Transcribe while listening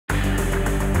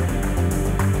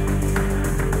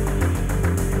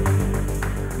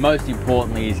most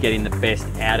importantly is getting the best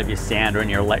out of your sounder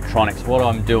and your electronics. What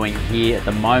I'm doing here at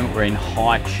the moment, we're in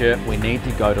high chirp. We need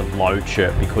to go to low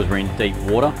chirp because we're in deep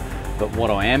water. But what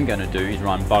I am going to do is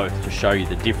run both to show you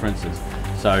the differences.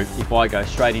 So if I go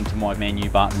straight into my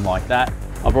menu button like that,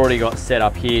 I've already got set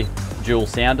up here dual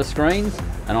sounder screens,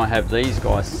 and I have these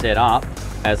guys set up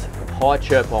as high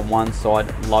chirp on one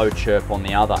side, low chirp on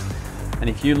the other. And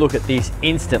if you look at this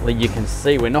instantly, you can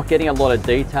see we're not getting a lot of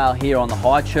detail here on the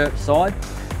high chirp side,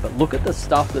 but look at the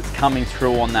stuff that's coming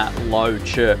through on that low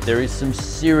chirp. There is some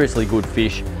seriously good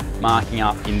fish marking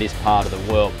up in this part of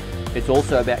the world. It's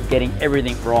also about getting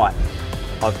everything right.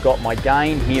 I've got my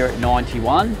gain here at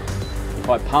 91. If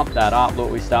I pump that up,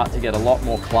 look, we start to get a lot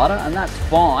more clutter, and that's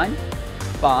fine.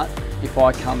 But if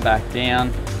I come back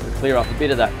down, we clear up a bit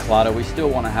of that clutter, we still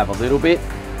want to have a little bit.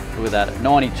 Look at that, at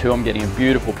 92, I'm getting a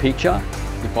beautiful picture.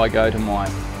 If I go to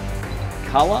my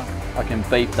color, I can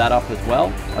beef that up as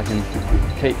well. I can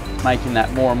keep making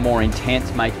that more and more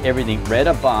intense, make everything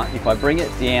redder. But if I bring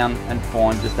it down and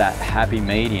find just that happy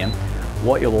medium,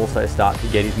 what you'll also start to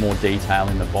get is more detail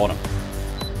in the bottom.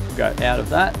 Go out of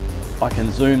that, I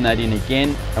can zoom that in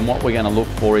again, and what we're going to look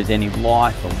for is any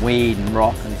life and weed and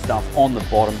rock and stuff on the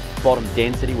bottom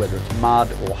density, whether it's mud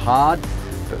or hard.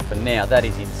 But for now, that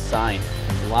is insane.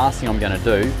 The last thing I'm going to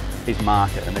do is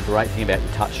mark it, and the great thing about your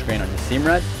touchscreen on your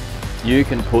Simrad, you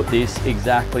can put this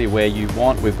exactly where you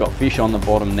want. We've got fish on the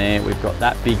bottom there, we've got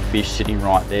that big fish sitting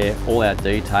right there, all our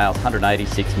details,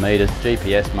 186 meters,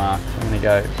 GPS mark. I'm going to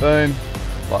go boom,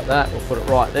 like that, we'll put it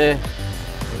right there.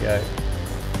 There we go.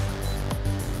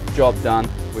 Job done.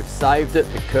 We've saved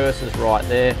it, the cursor's right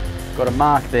there, got a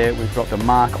mark there, we've dropped a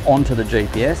mark onto the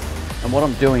GPS, and what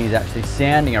I'm doing is actually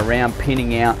sounding around,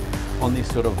 pinning out on this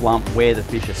sort of lump where the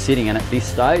fish are sitting, and at this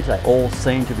stage they all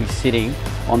seem to be sitting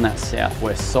on that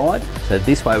southwest side, so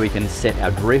this way we can set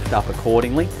our drift up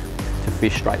accordingly to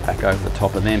fish straight back over the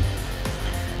top of them.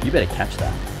 You better catch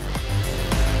that.